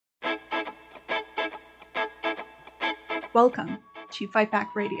Welcome to Fight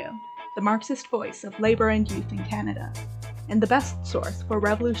Back Radio, the Marxist voice of labour and youth in Canada, and the best source for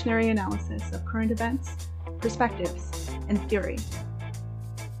revolutionary analysis of current events, perspectives, and theory.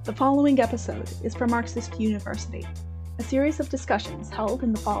 The following episode is from Marxist University, a series of discussions held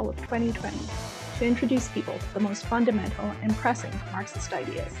in the fall of 2020 to introduce people to the most fundamental and pressing Marxist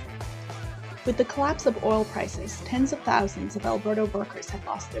ideas. With the collapse of oil prices, tens of thousands of Alberta workers have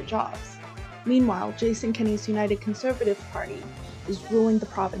lost their jobs. Meanwhile, Jason Kenney's United Conservative Party is ruling the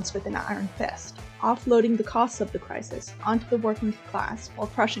province with an iron fist, offloading the costs of the crisis onto the working class while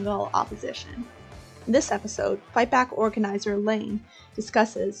crushing all opposition. In this episode, Fight Back organizer Lane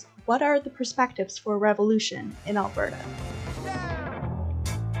discusses what are the perspectives for a revolution in Alberta.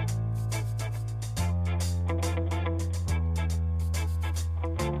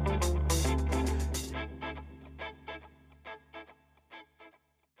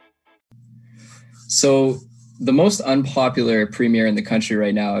 So the most unpopular premier in the country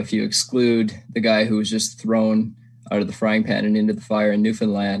right now, if you exclude the guy who was just thrown out of the frying pan and into the fire in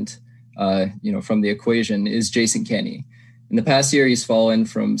Newfoundland, from the equation, is Jason Kenney. In the past year, he's fallen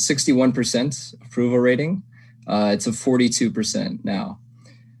from 61% approval rating to 42% now.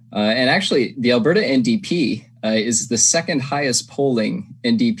 And actually, the Alberta NDP is the second highest polling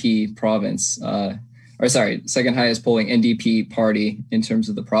NDP province, second highest polling NDP party in terms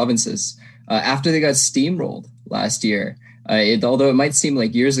of the provinces. After they got steamrolled last year, although it might seem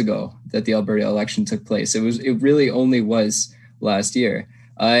like years ago that the Alberta election took place, it really only was last year.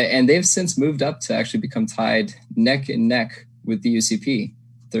 And they've since moved up to actually become tied neck and neck with the UCP,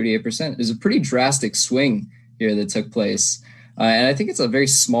 38%. There's a pretty drastic swing here that took place. And I think it's a very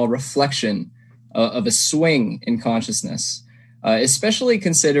small reflection of a swing in consciousness, especially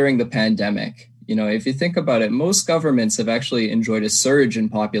considering the pandemic. You know, if you think about it, most governments have actually enjoyed a surge in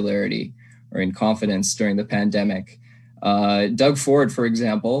popularity or in confidence during the pandemic. Doug Ford, for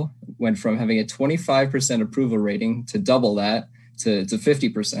example, went from having a 25% approval rating to double that to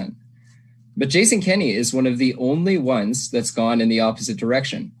 50%. But Jason Kenney is one of the only ones that's gone in the opposite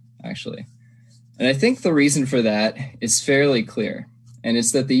direction, actually. And I think the reason for that is fairly clear. And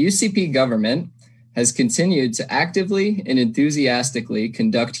it's that the UCP government has continued to actively and enthusiastically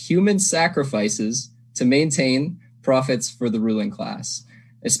conduct human sacrifices to maintain profits for the ruling class,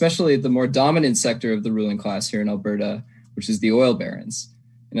 especially the more dominant sector of the ruling class here in Alberta, which is the oil barons.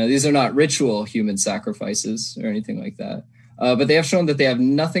 You know, these are not ritual human sacrifices or anything like that, but they have shown that they have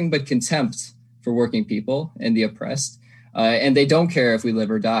nothing but contempt for working people and the oppressed, and they don't care if we live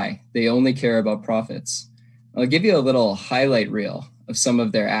or die. They only care about profits. I'll give you a little highlight reel of some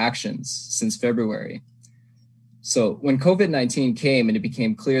of their actions since February. So when COVID-19 came and it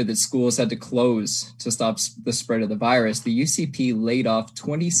became clear that schools had to close to stop the spread of the virus, the UCP laid off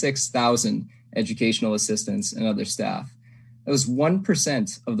 26,000 educational assistants and other staff. That was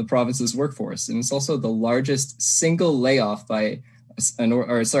 1% of the province's workforce. And it's also the largest single layoff by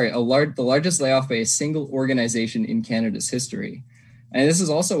the largest layoff by a single organization in Canada's history. And this is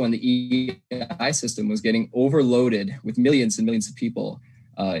also when the EI system was getting overloaded with millions and millions of people,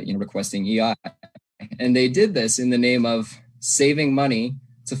 requesting EI. And they did this in the name of saving money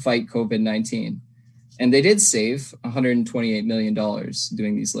to fight COVID-19. And they did save $128 million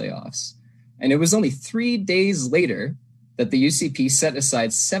doing these layoffs. And it was only 3 days later that the UCP set aside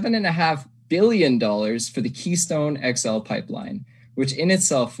 $7.5 billion for the Keystone XL pipeline, which in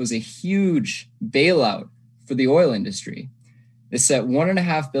itself was a huge bailout for the oil industry. They set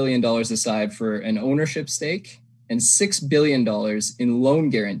 $1.5 billion aside for an ownership stake and $6 billion in loan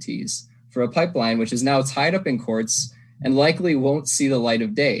guarantees for a pipeline which is now tied up in courts and likely won't see the light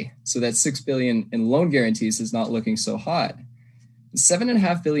of day. So that $6 billion in loan guarantees is not looking so hot.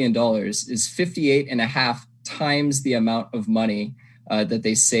 $7.5 billion is 58.5 times the amount of money that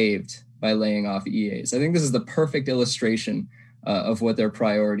they saved by laying off EAs. I think this is the perfect illustration of what their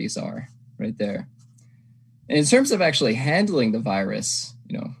priorities are right there. And in terms of actually handling the virus,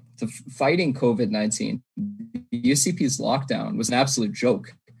 to fighting COVID-19, the UCP's lockdown was an absolute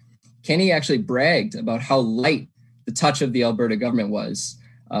joke. Kenney actually bragged about how light the touch of the Alberta government was,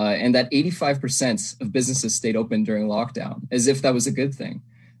 and that 85% of businesses stayed open during lockdown, as if that was a good thing.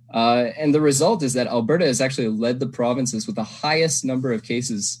 And the result is that Alberta has actually led the provinces with the highest number of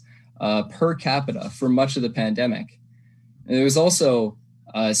cases per capita for much of the pandemic. And there was also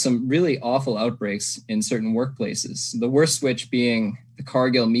some really awful outbreaks in certain workplaces, the worst which being the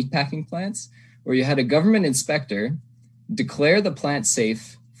Cargill meatpacking plants, where you had a government inspector declare the plant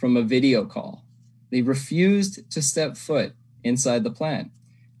safe from a video call. They refused to step foot inside the plant,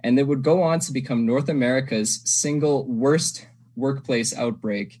 and they would go on to become North America's single worst workplace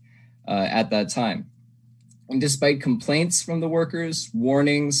outbreak at that time. And despite complaints from the workers,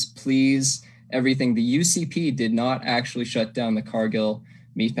 warnings, pleas, everything, the UCP did not actually shut down the Cargill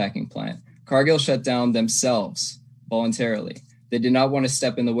meatpacking plant. Cargill shut down themselves voluntarily. They did not want to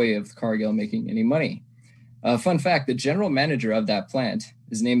step in the way of Cargill making any money. Fun fact, the general manager of that plant,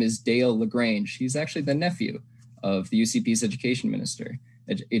 his name is Dale LaGrange. He's actually the nephew of the UCP's education minister,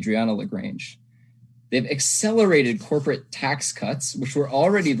 Adriana LaGrange. They've accelerated corporate tax cuts, which were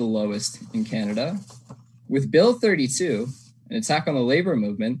already the lowest in Canada. With Bill 32, an attack on the labor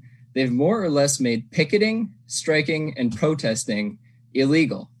movement, they've more or less made picketing, striking, and protesting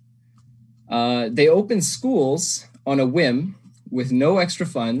illegal. They opened schools on a whim with no extra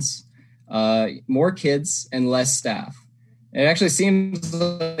funds, more kids, and less staff. It actually seems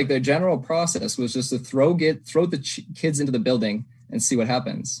like the general process was just to throw the kids into the building and see what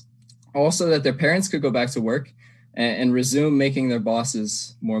happens. Also, that their parents could go back to work and resume making their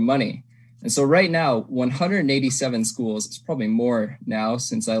bosses more money. And so right now, 187 schools, it's probably more now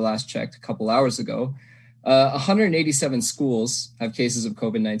since I last checked a couple hours ago, 187 schools have cases of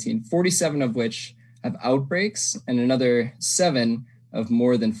COVID-19, 47 of which have outbreaks, and another 7 of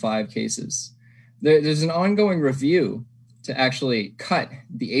more than 5 cases. There's an ongoing review to actually cut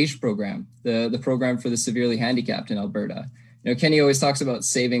the AGE program, the program for the severely handicapped in Alberta. You know, Kenny always talks about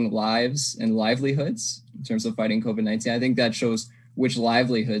saving lives and livelihoods in terms of fighting COVID-19. I think that shows which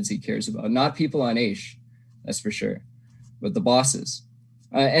livelihoods he cares about, not people on AGE, that's for sure, but the bosses.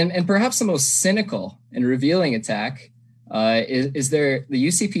 And perhaps the most cynical and revealing attack is the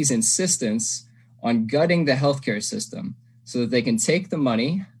UCP's insistence on gutting the healthcare system so that they can take the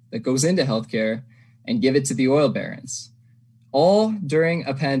money that goes into healthcare and give it to the oil barons, all during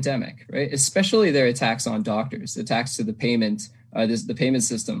a pandemic, right? Especially their attacks on doctors, attacks to the payment, the payment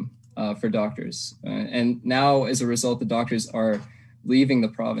system for doctors. And now, as a result, the doctors are leaving the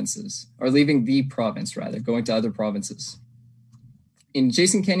province, going to other provinces. In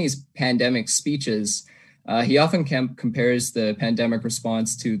Jason Kenney's pandemic speeches, he often compares the pandemic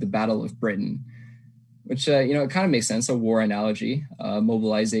response to the Battle of Britain, which, it kind of makes sense, a war analogy,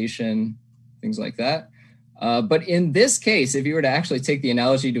 mobilization, things like that. But in this case, if you were to actually take the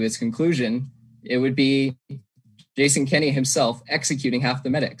analogy to its conclusion, it would be Jason Kenney himself executing half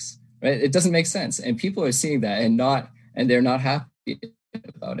the medics, right? It doesn't make sense. And people are seeing that and they're not happy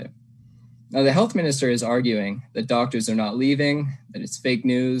about it. Now, the health minister is arguing that doctors are not leaving, that it's fake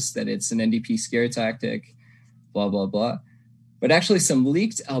news, that it's an NDP scare tactic, blah, blah, blah. But actually, some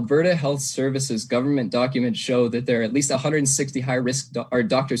leaked Alberta Health Services government documents show that there are at least 160 high-risk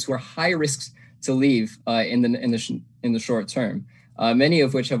doctors who are high risk to leave in the short term, many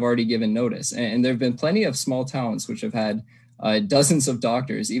of which have already given notice. And there have been plenty of small towns which have had dozens of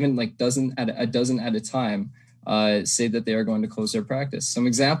doctors, even like a dozen at a time, say that they are going to close their practice. Some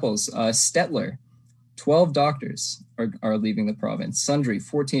examples, Stettler, 12 doctors are leaving the province. Sundre,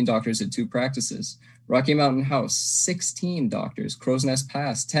 14 doctors at 2 practices. Rocky Mountain House, 16 doctors. Crow's Nest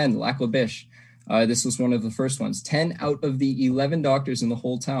Pass, 10. Lac La Biche, this was one of the first ones. 10 out of the 11 doctors in the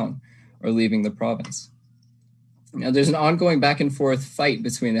whole town are leaving the province. Now, there's an ongoing back and forth fight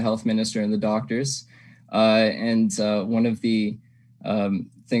between the health minister and the doctors. And one of the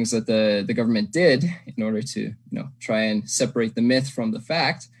things that the government did in order to try and separate the myth from the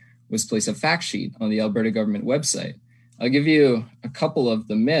fact was place a fact sheet on the Alberta government website. I'll give you a couple of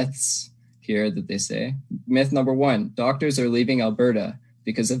the myths here that they say. Myth number 1, doctors are leaving Alberta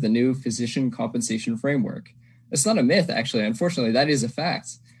because of the new physician compensation framework. It's not a myth, actually. Unfortunately, that is a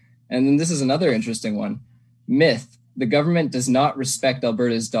fact. And then this is another interesting one. Myth, the government does not respect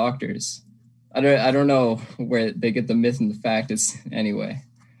Alberta's doctors. I don't know where they get the myth and the fact. Anyway.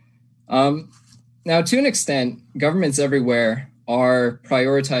 Now, to an extent, governments everywhere are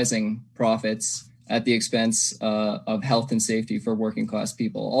prioritizing profits at the expense of health and safety for working class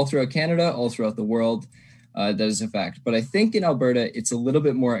people. All throughout Canada, all throughout the world, that is a fact. But I think in Alberta, it's a little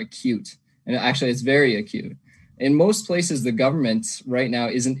bit more acute. And actually, it's very acute. In most places, the government right now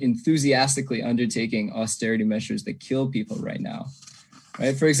isn't enthusiastically undertaking austerity measures that kill people right now.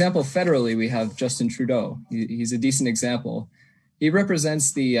 Right? For example, federally, we have Justin Trudeau. He's a decent example. He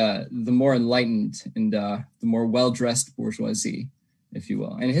represents the more enlightened and the more well-dressed bourgeoisie, if you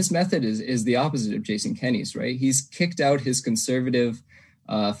will. And his method is the opposite of Jason Kenney's, right? He's kicked out his conservative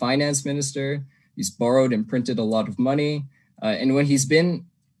finance minister. He's borrowed and printed a lot of money. And when he's been,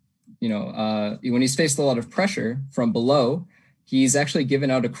 when he's faced a lot of pressure from below, he's actually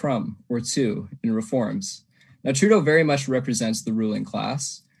given out a crumb or two in reforms. Now, Trudeau very much represents the ruling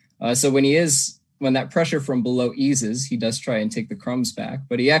class. So when that pressure from below eases, he does try and take the crumbs back,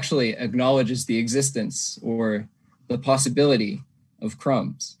 but he actually acknowledges the existence or the possibility of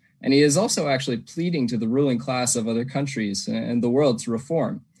crumbs. And he is also actually pleading to the ruling class of other countries and the world to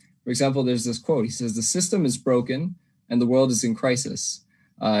reform. For example, there's this quote. He says, "The system is broken and the world is in crisis.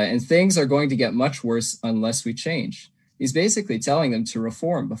 And things are going to get much worse unless we change." He's basically telling them to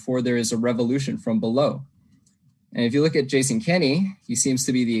reform before there is a revolution from below. And if you look at Jason Kenney, he seems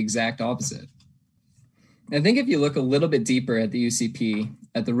to be the exact opposite. And I think if you look a little bit deeper at the UCP,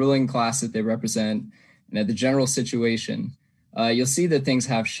 at the ruling class that they represent, and at the general situation, you'll see that things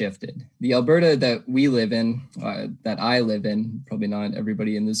have shifted. The Alberta that we live in, that I live in, probably not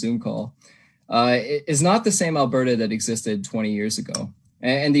everybody in the Zoom call, is not the same Alberta that existed 20 years ago.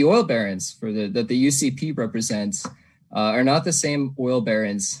 And the oil barons that the UCP represents are not the same oil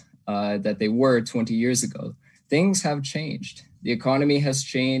barons that they were 20 years ago. Things have changed. The economy has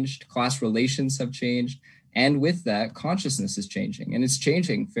changed, class relations have changed, and with that, consciousness is changing, and it's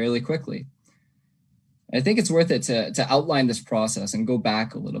changing fairly quickly. I think it's worth it to outline this process and go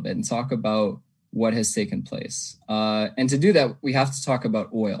back a little bit and talk about what has taken place. And to do that, we have to talk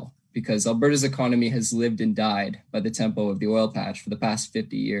about oil, because Alberta's economy has lived and died by the tempo of the oil patch for the past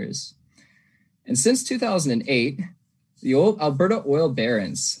 50 years. And since 2008, the Alberta oil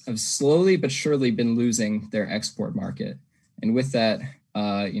barons have slowly but surely been losing their export market. And with that,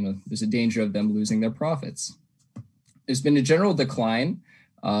 there's a danger of them losing their profits. There's been a general decline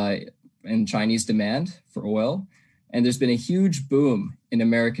in Chinese demand for oil, and there's been a huge boom in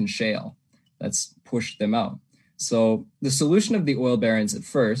American shale that's pushed them out. So the solution of the oil barons at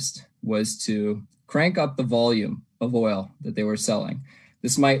first was to crank up the volume of oil that they were selling.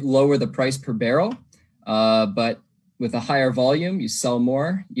 This might lower the price per barrel, but with a higher volume, you sell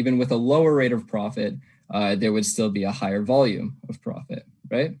more. Even with a lower rate of profit, there would still be a higher volume of profit,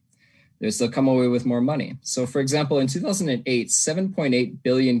 right? They still come away with more money. So for example, in 2008, 7.8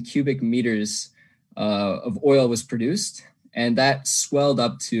 billion cubic meters of oil was produced, and that swelled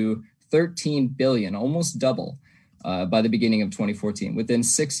up to 13 billion, almost double by the beginning of 2014, within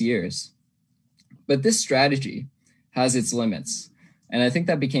 6 years. But this strategy has its limits. And I think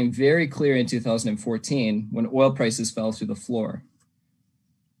that became very clear in 2014 when oil prices fell through the floor.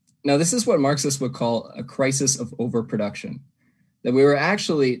 Now, this is what Marxists would call a crisis of overproduction, that we were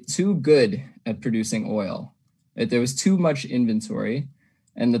actually too good at producing oil, that there was too much inventory,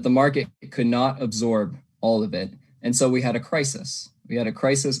 and that the market could not absorb all of it. And so we had a crisis. We had a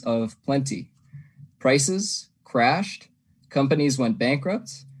crisis of plenty. Prices crashed, companies went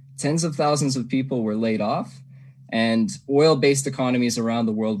bankrupt, tens of thousands of people were laid off, and oil-based economies around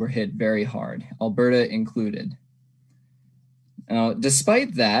the world were hit very hard, Alberta included. Now,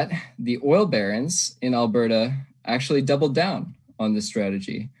 despite that, the oil barons in Alberta actually doubled down on this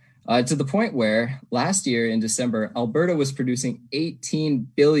strategy to the point where last year in December, Alberta was producing 18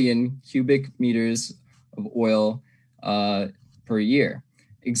 billion cubic meters of oil per year,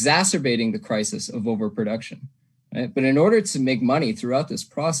 exacerbating the crisis of overproduction. Right? But in order to make money throughout this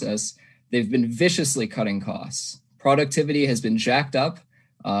process, they've been viciously cutting costs. Productivity has been jacked up.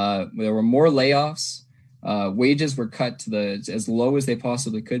 There were more layoffs. Wages were cut to as low as they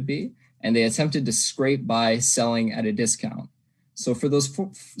possibly could be, and they attempted to scrape by selling at a discount. So for those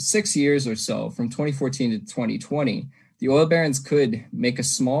 6 years or so, from 2014 to 2020, the oil barons could make a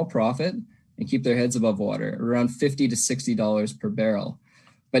small profit and keep their heads above water, around $50 to $60 per barrel.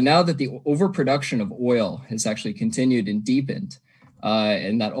 But now that the overproduction of oil has actually continued and deepened,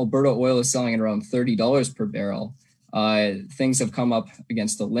 and that Alberta oil is selling at around $30 per barrel, things have come up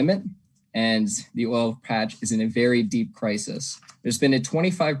against the limit, and the oil patch is in a very deep crisis. There's been a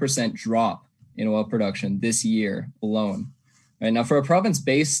 25% drop in oil production this year alone. Right now, for a province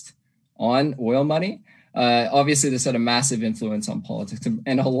based on oil money, obviously this had a massive influence on politics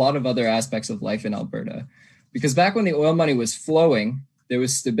and a lot of other aspects of life in Alberta. Because back when the oil money was flowing, there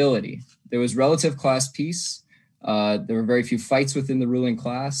was stability. There was relative class peace. There were very few fights within the ruling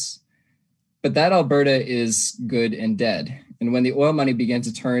class. But that Alberta is good and dead. And when the oil money began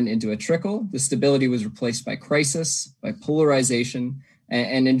to turn into a trickle, the stability was replaced by crisis, by polarization,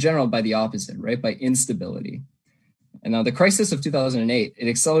 and in general by the opposite, right? By instability. And now the crisis of 2008, it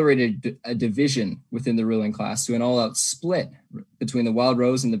accelerated a division within the ruling class to an all-out split between the Wild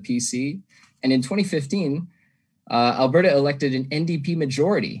Rose and the PC. And in 2015, Alberta elected an NDP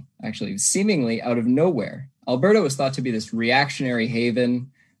majority, actually, seemingly out of nowhere. Alberta was thought to be this reactionary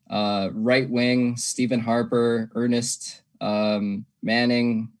haven, right-wing, Stephen Harper, Ernest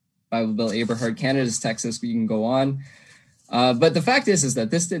Manning, Bible Bill Aberhart, Canada's Texas, we can go on. But the fact is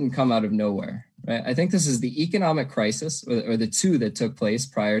that this didn't come out of nowhere. Right? I think this is the economic crisis, or the two that took place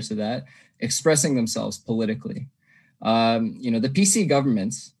prior to that, expressing themselves politically. The PC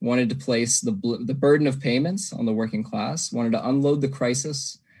governments wanted to place the burden of payments on the working class, wanted to unload the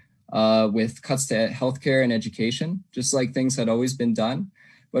crisis with cuts to healthcare and education, just like things had always been done.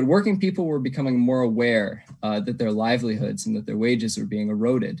 But working people were becoming more aware that their livelihoods and that their wages were being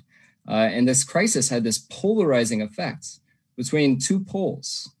eroded. And this crisis had this polarizing effect between two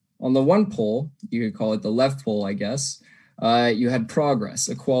poles. On the one pole, you could call it the left pole, I guess, you had progress,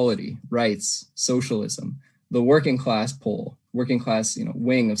 equality, rights, socialism, the working class pole, working class,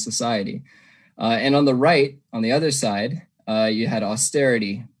 wing of society. And on the right, on the other side, you had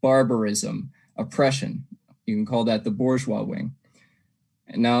austerity, barbarism, oppression. You can call that the bourgeois wing.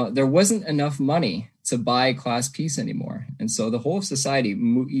 And now there wasn't enough money to buy class peace anymore. And so the whole of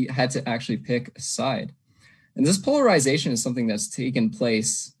society had to actually pick a side. And this polarization is something that's taken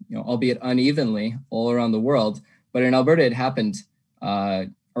place, albeit unevenly all around the world. But in Alberta, it happened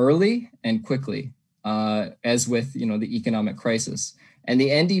early and quickly, as with, the economic crisis. And the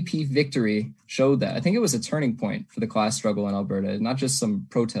NDP victory showed that. I think it was a turning point for the class struggle in Alberta, not just some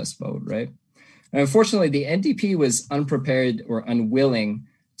protest vote, right? And unfortunately, the NDP was unprepared or unwilling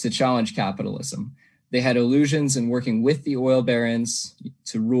to challenge capitalism. They had illusions in working with the oil barons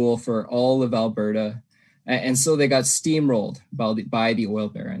to rule for all of Alberta. And so they got steamrolled by the oil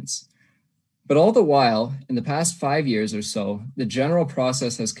barons. But all the while, in the past 5 years or so, the general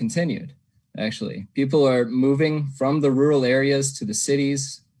process has continued. Actually, people are moving from the rural areas to the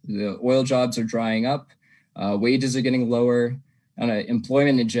cities. The oil jobs are drying up. Wages are getting lower.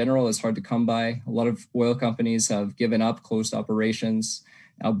 Employment in general is hard to come by. A lot of oil companies have given up, closed operations.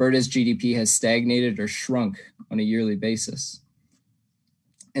 Alberta's GDP has stagnated or shrunk on a yearly basis.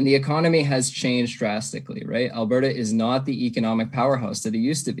 And the economy has changed drastically, right? Alberta is not the economic powerhouse that it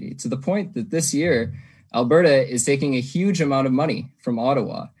used to be, to the point that this year, Alberta is taking a huge amount of money from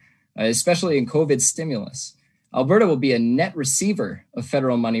Ottawa, especially in COVID stimulus. Alberta will be a net receiver of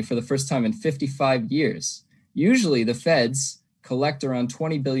federal money for the first time in 55 years. Usually the feds collect around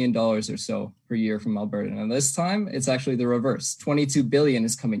 $20 billion or so per year from Alberta. And this time it's actually the reverse. $22 billion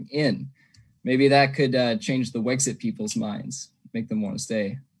is coming in. Maybe that could change the Wexit people's minds, make them want to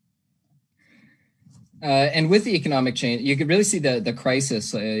stay. And with the economic change, you could really see the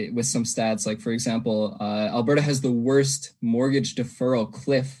crisis with some stats. Like, for example, Alberta has the worst mortgage deferral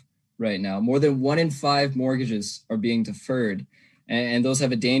cliff right now. More than 1 in 5 mortgages are being deferred, and those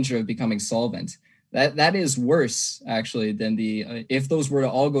have a danger of becoming solvent. That is worse, actually, than if those were to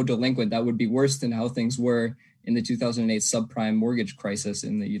all go delinquent, that would be worse than how things were in the 2008 subprime mortgage crisis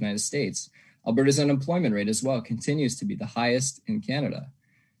in the United States. Alberta's unemployment rate as well continues to be the highest in Canada.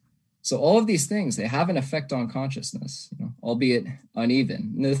 So all of these things, they have an effect on consciousness, albeit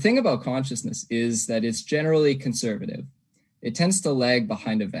uneven. And the thing about consciousness is that it's generally conservative. It tends to lag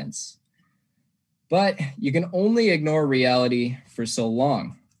behind events. But you can only ignore reality for so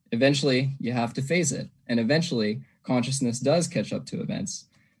long. Eventually, you have to face it. And eventually, consciousness does catch up to events.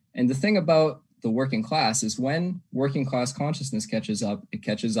 And the thing about the working class is when working class consciousness catches up, it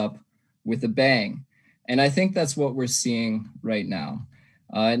catches up with a bang. And I think that's what we're seeing right now.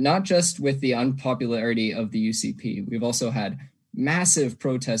 Not just with the unpopularity of the UCP. We've also had massive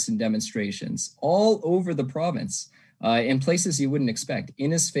protests and demonstrations all over the province in places you wouldn't expect.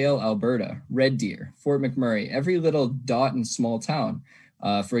 Innisfail, Alberta, Red Deer, Fort McMurray, every little dot and small town,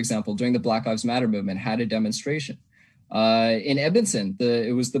 for example, during the Black Lives Matter movement had a demonstration. In Edmonton,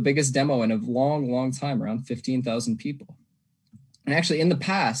 it was the biggest demo in a long, long time, around 15,000 people. And actually in the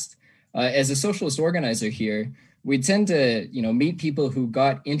past, as a socialist organizer here, we tend to, meet people who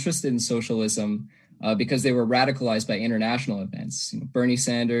got interested in socialism because they were radicalized by international events. Bernie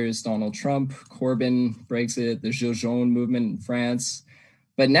Sanders, Donald Trump, Corbyn, Brexit, the Gilets jaunes movement in France.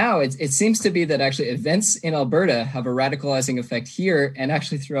 But now it seems to be that actually events in Alberta have a radicalizing effect here and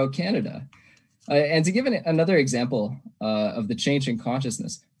actually throughout Canada. And to give another example of the change in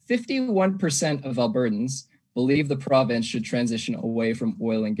consciousness, 51% of Albertans believe the province should transition away from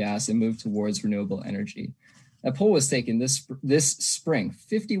oil and gas and move towards renewable energy. That poll was taken this spring,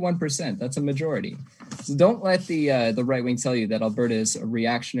 51%. That's a majority. So don't let the right wing tell you that Alberta is a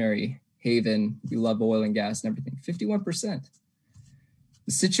reactionary haven. We love oil and gas and everything. 51%.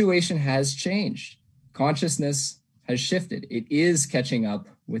 The situation has changed. Consciousness has shifted. It is catching up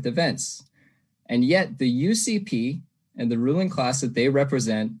with events. And yet the UCP and the ruling class that they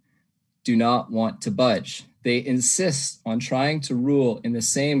represent do not want to budge. They insist on trying to rule in the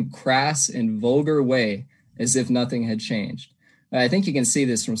same crass and vulgar way as if nothing had changed. I think you can see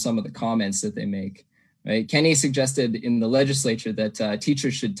this from some of the comments that they make. Right? Kenney suggested in the legislature that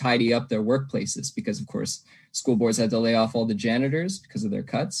teachers should tidy up their workplaces because, of course, school boards had to lay off all the janitors because of their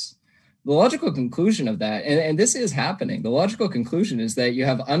cuts. The logical conclusion of that, and this is happening, the logical conclusion is that you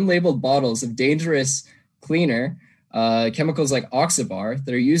have unlabeled bottles of dangerous cleaner chemicals like Oxabar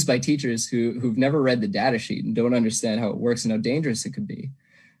that are used by teachers who've never read the data sheet and don't understand how it works and how dangerous it could be.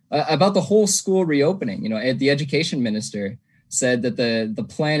 About the whole school reopening, the education minister said that the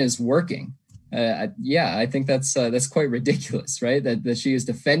plan is working. I think that's quite ridiculous, right? That she is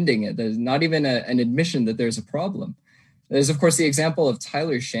defending it. There's not even an admission that there's a problem. There's, of course, the example of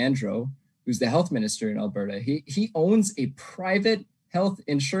Tyler Shandro, who's the health minister in Alberta. He owns a private health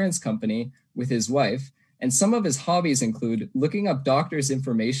insurance company with his wife, and some of his hobbies include looking up doctors'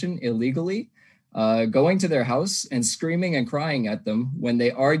 information illegally, going to their house and screaming and crying at them when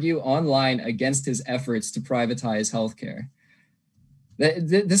they argue online against his efforts to privatize healthcare.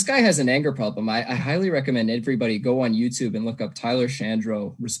 This guy has an anger problem. I highly recommend everybody go on YouTube and look up Tyler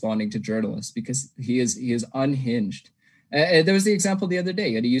Shandro responding to journalists, because he is unhinged. There was the example the other day.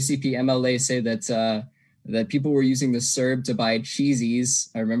 You had a UCP MLA say that people were using the CERB to buy cheesies.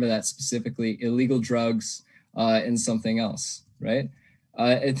 I remember that specifically, illegal drugs, and something else, right?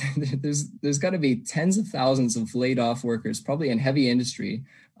 There's got to be tens of thousands of laid off workers, probably in heavy industry,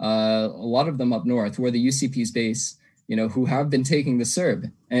 a lot of them up north where the UCP's base, who have been taking the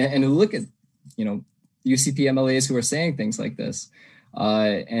CERB and who look at, UCP MLAs who are saying things like this.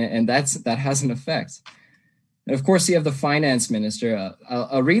 And that has an effect. And of course, you have the finance minister.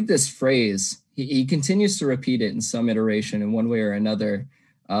 I'll read this phrase. He continues to repeat it in some iteration in one way or another.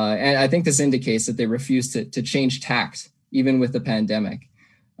 And I think this indicates that they refuse to change tact, even with the pandemic.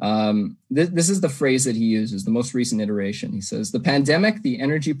 This is the phrase that he uses, the most recent iteration. He says, the pandemic, the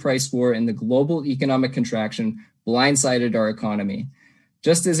energy price war, and the global economic contraction blindsided our economy,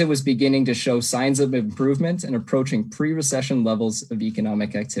 just as it was beginning to show signs of improvement and approaching pre-recession levels of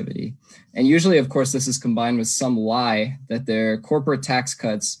economic activity. And usually, of course, this is combined with some lie that their corporate tax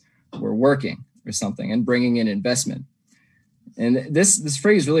cuts were working or something and bringing in investment. And this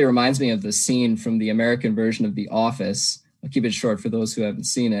phrase really reminds me of the scene from the American version of The Office. I'll keep it short for those who haven't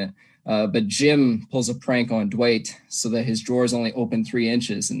seen it. But Jim pulls a prank on Dwight so that his drawers only open 3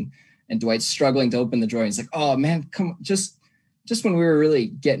 inches, and Dwight's struggling to open the drawer. He's like, "Oh man, come on, just when we were really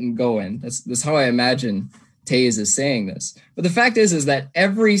getting going." That's how I imagine Taze is saying this. But the fact is that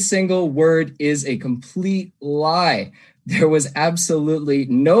every single word is a complete lie. There was absolutely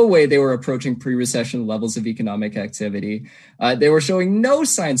no way they were approaching pre-recession levels of economic activity. They were showing no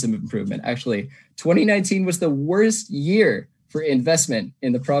signs of improvement. Actually, 2019 was the worst year for investment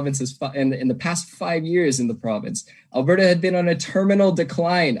in the provinces in the past 5 years in the province. Alberta had been on a terminal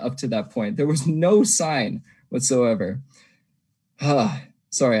decline up to that point. There was no sign whatsoever.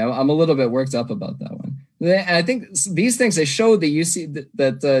 Sorry, I'm a little bit worked up about that one. And I think these things, they show the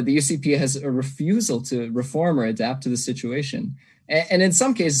UCP has a refusal to reform or adapt to the situation. And in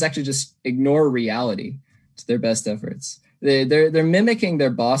some cases, actually just ignore reality to their best efforts. They're mimicking their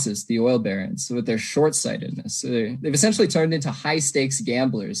bosses, the oil barons, with their short-sightedness. So they've essentially turned into high-stakes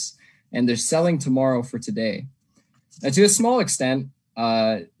gamblers, and they're selling tomorrow for today. Now, to a small extent,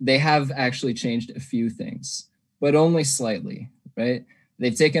 they have actually changed a few things, but only slightly, right?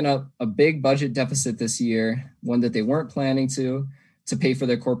 They've taken up a big budget deficit this year, one that they weren't planning to pay for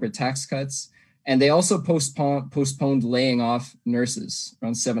their corporate tax cuts. And they also postponed laying off nurses,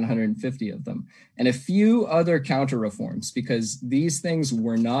 around 750 of them, and a few other counter reforms, because these things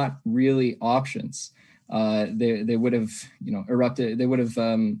were not really options. They would have, erupted. They would have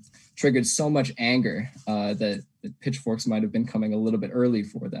triggered so much anger that pitchforks might have been coming a little bit early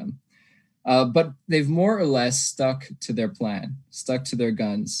for them. But they've more or less stuck to their plan, stuck to their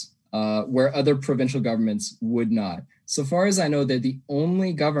guns, where other provincial governments would not. So far as I know, they're the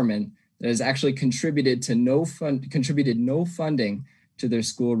only government that has actually contributed no funding to their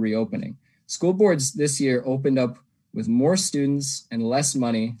school reopening. School boards this year opened up with more students and less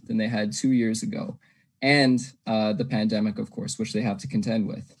money than they had 2 years ago, and the pandemic, of course, which they have to contend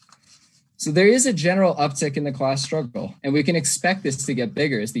with. So there is a general uptick in the class struggle, and we can expect this to get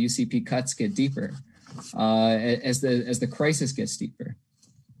bigger as the UCP cuts get deeper, as the crisis gets deeper.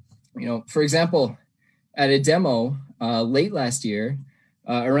 For example, at a demo late last year,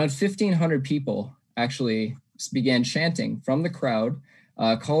 around 1,500 people actually began chanting from the crowd,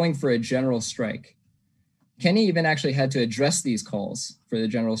 calling for a general strike. Kenney even actually had to address these calls for the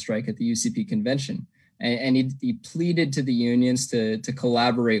general strike at the UCP convention. And he pleaded to the unions to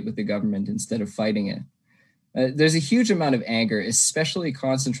collaborate with the government instead of fighting it. There's a huge amount of anger, especially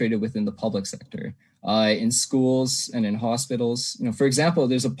concentrated within the public sector, in schools and in hospitals. For example,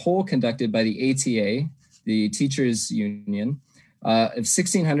 there's a poll conducted by the ATA, the teachers union, of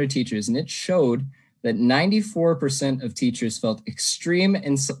 1,600 teachers, and it showed that 94% of teachers felt extreme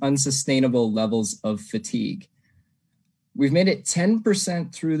and unsustainable levels of fatigue. We've made it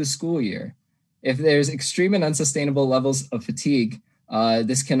 10% through the school year, If there's extreme and unsustainable levels of fatigue,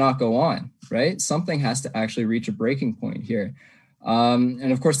 this cannot go on, right? Something has to actually reach a breaking point here.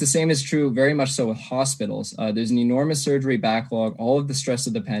 And of course, the same is true very much so with hospitals. There's an enormous surgery backlog, all of the stress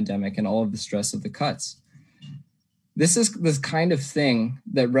of the pandemic and all of the stress of the cuts. This is the kind of thing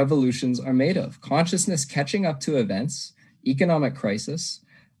that revolutions are made of: consciousness catching up to events, economic crisis,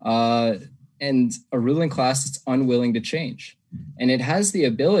 and a ruling class that's unwilling to change. And it has the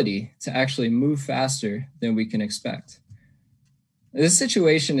ability to actually move faster than we can expect. This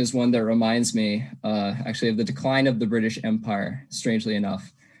situation is one that reminds me actually of the decline of the British Empire, strangely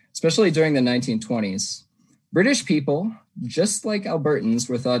enough, especially during the 1920s. British people, just like Albertans,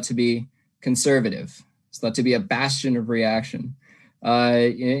 were thought to be conservative. It's thought to be a bastion of reaction.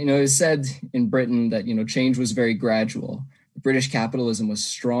 It was said in Britain that, change was very gradual. British capitalism was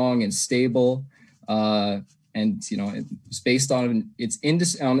strong and stable. And it was based on its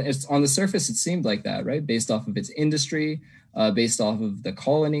industry. On the surface, it seemed like that, right? Based off of its industry, based off of the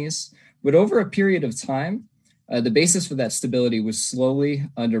colonies. But over a period of time, the basis for that stability was slowly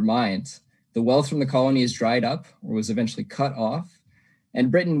undermined. The wealth from the colonies dried up or was eventually cut off. And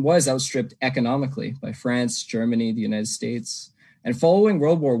Britain was outstripped economically by France, Germany, the United States. And following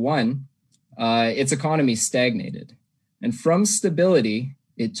World War I, its economy stagnated. And from stability,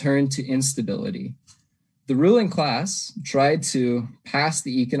 it turned to instability. The ruling class tried to pass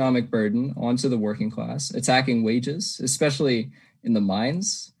the economic burden onto the working class, attacking wages, especially in the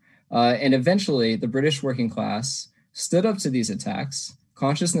mines. And eventually, the British working class stood up to these attacks.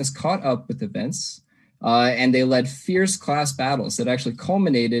 Consciousness caught up with events, and they led fierce class battles that actually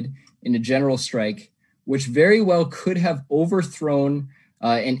culminated in a general strike, which very well could have overthrown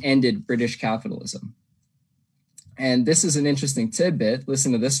and ended British capitalism. And this is an interesting tidbit.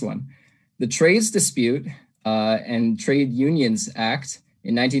 Listen to this one. The Trades Dispute and Trade Unions Act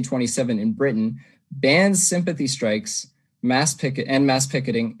in 1927 in Britain banned sympathy strikes, mass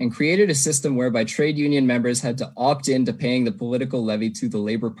picketing, and created a system whereby trade union members had to opt in to paying the political levy to the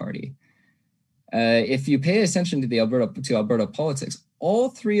Labour Party. If you pay attention to Alberta politics, all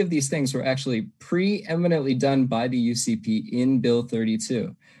three of these things were actually preeminently done by the UCP in Bill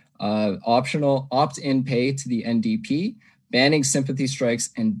 32. Optional opt-in pay to the NDP, banning sympathy strikes,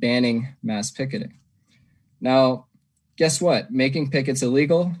 and banning mass picketing. Now, guess what? Making pickets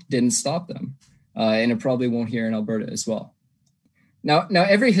illegal didn't stop them, and it probably won't here in Alberta as well. Now,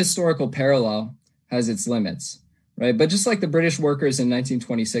 every historical parallel has its limits, right? But just like the British workers in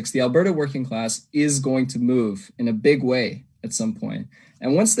 1926, the Alberta working class is going to move in a big way at some point.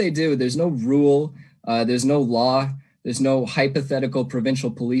 And once they do, there's no rule, there's no law, there's no hypothetical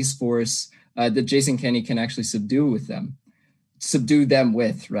provincial police force that Jason Kenney can actually subdue them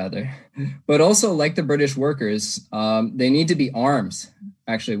with. But also, like the British workers, they need to be armed,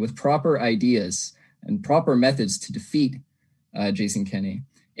 actually, with proper ideas and proper methods to defeat Jason Kenney.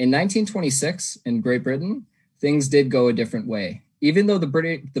 In 1926, in Great Britain, things did go a different way. Even though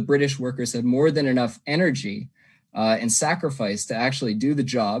the British workers had more than enough energy and sacrifice to actually do the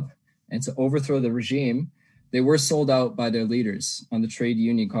job and to overthrow the regime, they were sold out by their leaders on the Trade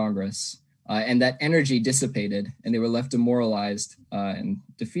Union Congress, and that energy dissipated, and they were left demoralized and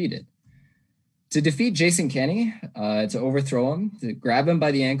defeated. To defeat Jason Kenney, to overthrow him, to grab him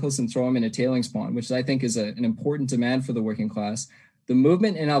by the ankles and throw him in a tailings pond, which I think is an important demand for the working class, the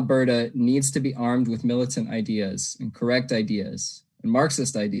movement in Alberta needs to be armed with militant ideas and correct ideas and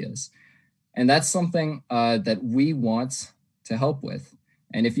Marxist ideas. And that's something that we want to help with.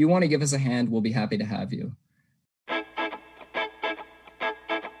 And if you want to give us a hand, we'll be happy to have you.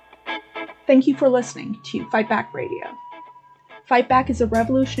 Thank you for listening to Fight Back Radio. Fight Back is a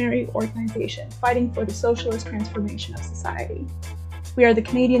revolutionary organization fighting for the socialist transformation of society. We are the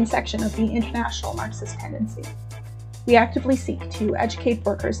Canadian section of the International Marxist Tendency. We actively seek to educate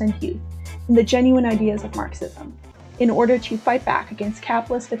workers and youth in the genuine ideas of Marxism in order to fight back against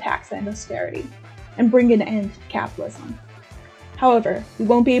capitalist attacks and austerity and bring an end to capitalism. However, we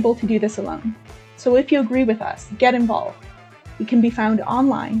won't be able to do this alone. So if you agree with us, get involved. We can be found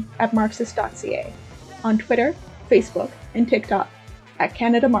online at Marxist.ca, on Twitter, Facebook, and TikTok at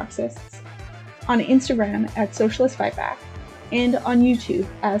Canada Marxists, on Instagram at Socialist Fightback, and on YouTube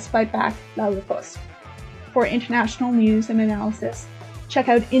as Fightback La Riposte. For international news and analysis, check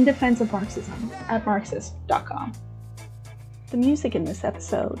out In Defense of Marxism at Marxist.com. The music in this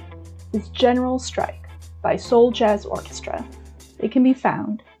episode is General Strike by Soul Jazz Orchestra. It can be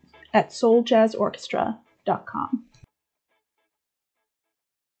found at souljazzorchestra.com.